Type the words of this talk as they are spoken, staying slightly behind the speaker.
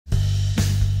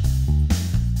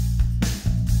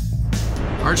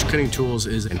Arch Cutting Tools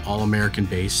is an all-American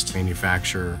based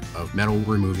manufacturer of metal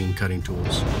removing cutting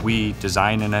tools. We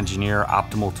design and engineer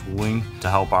optimal tooling to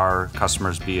help our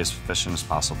customers be as efficient as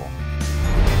possible.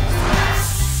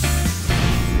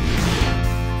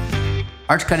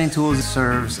 Arch Cutting Tools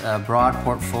serves a broad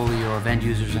portfolio of end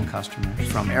users and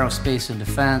customers, from aerospace and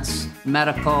defense,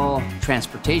 medical,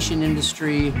 transportation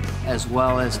industry, as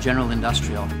well as general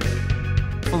industrial.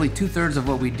 Fully 2/3 of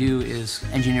what we do is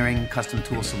engineering custom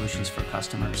tool solutions for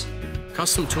customers.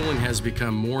 Custom tooling has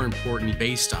become more important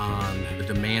based on the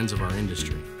demands of our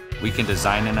industry. We can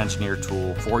design and engineer a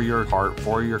tool for your part,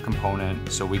 for your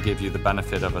component, so we give you the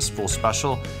benefit of a full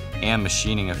special and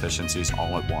machining efficiencies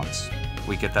all at once.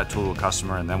 We get that tool to a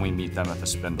customer and then we meet them at the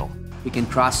spindle. We can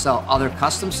cross-sell other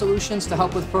custom solutions to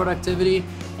help with productivity,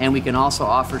 and we can also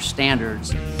offer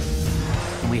standards.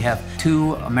 We have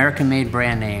 2 American-made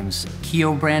brand names.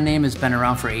 Keo brand name has been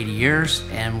around for 80 years,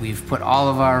 and we've put all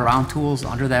of our round tools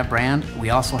under that brand.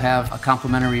 We also have a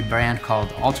complementary brand called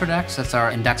Ultradex. That's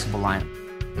our indexable line.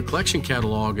 The collection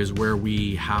catalog is where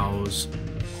we house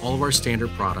all of our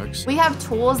standard products. We have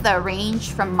tools that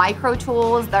range from micro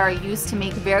tools that are used to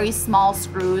make very small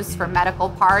screws for medical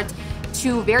parts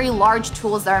to very large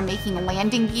tools that are making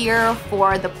landing gear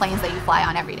for the planes that you fly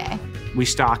on every day. We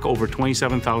stock over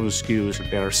 27,000 SKUs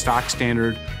that are stock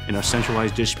standard in our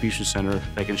centralized distribution center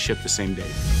that can ship the same day.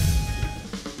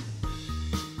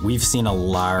 We've seen a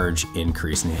large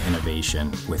increase in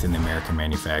innovation within the American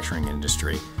manufacturing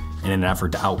industry. In an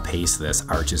effort to outpace this,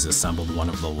 Arch has assembled one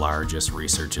of the largest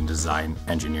research and design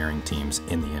engineering teams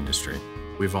in the industry.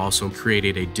 We've also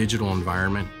created a digital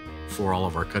environment for all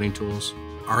of our cutting tools.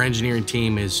 Our engineering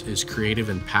team is creative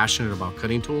and passionate about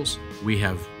cutting tools. We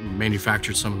have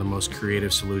manufactured some of the most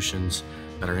creative solutions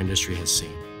that our industry has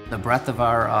seen. The breadth of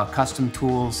our custom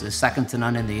tools is second to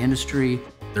none in the industry.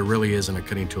 There really isn't a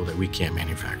cutting tool that we can't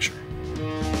manufacture.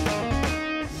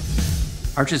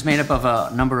 Arch is made up of a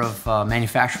number of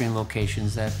manufacturing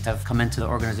locations that have come into the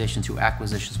organization through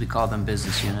acquisitions. We call them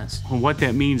business units. What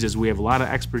that means is we have a lot of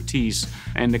expertise,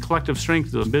 and the collective strength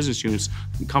of those business units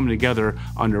come together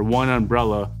under one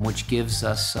umbrella, which gives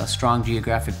us a strong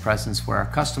geographic presence where our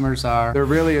customers are. There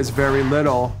really is very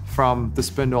little from the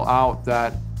spindle out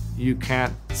that you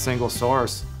can't single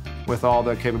source with all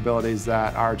the capabilities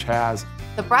that Arch has.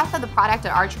 The breadth of the product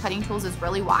at Arch Cutting Tools is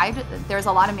really wide. There's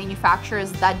a lot of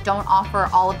manufacturers that don't offer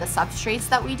all of the substrates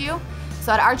that we do.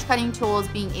 So at Arch Cutting Tools,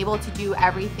 being able to do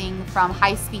everything from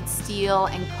high-speed steel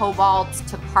and cobalt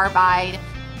to carbide,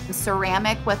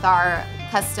 ceramic with our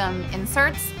custom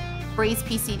inserts, brazed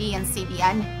PCD and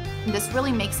CBN, this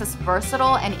really makes us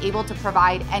versatile and able to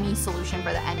provide any solution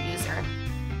for the end user.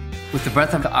 With the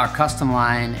breadth of our custom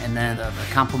line and then the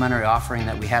complementary offering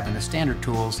that we have in the standard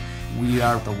tools, we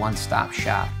are the one-stop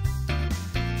shop.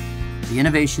 The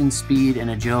innovation, speed,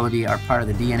 and agility are part of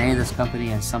the DNA of this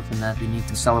company and something that we need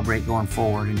to celebrate going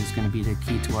forward, and is going to be the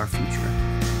key to our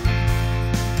future.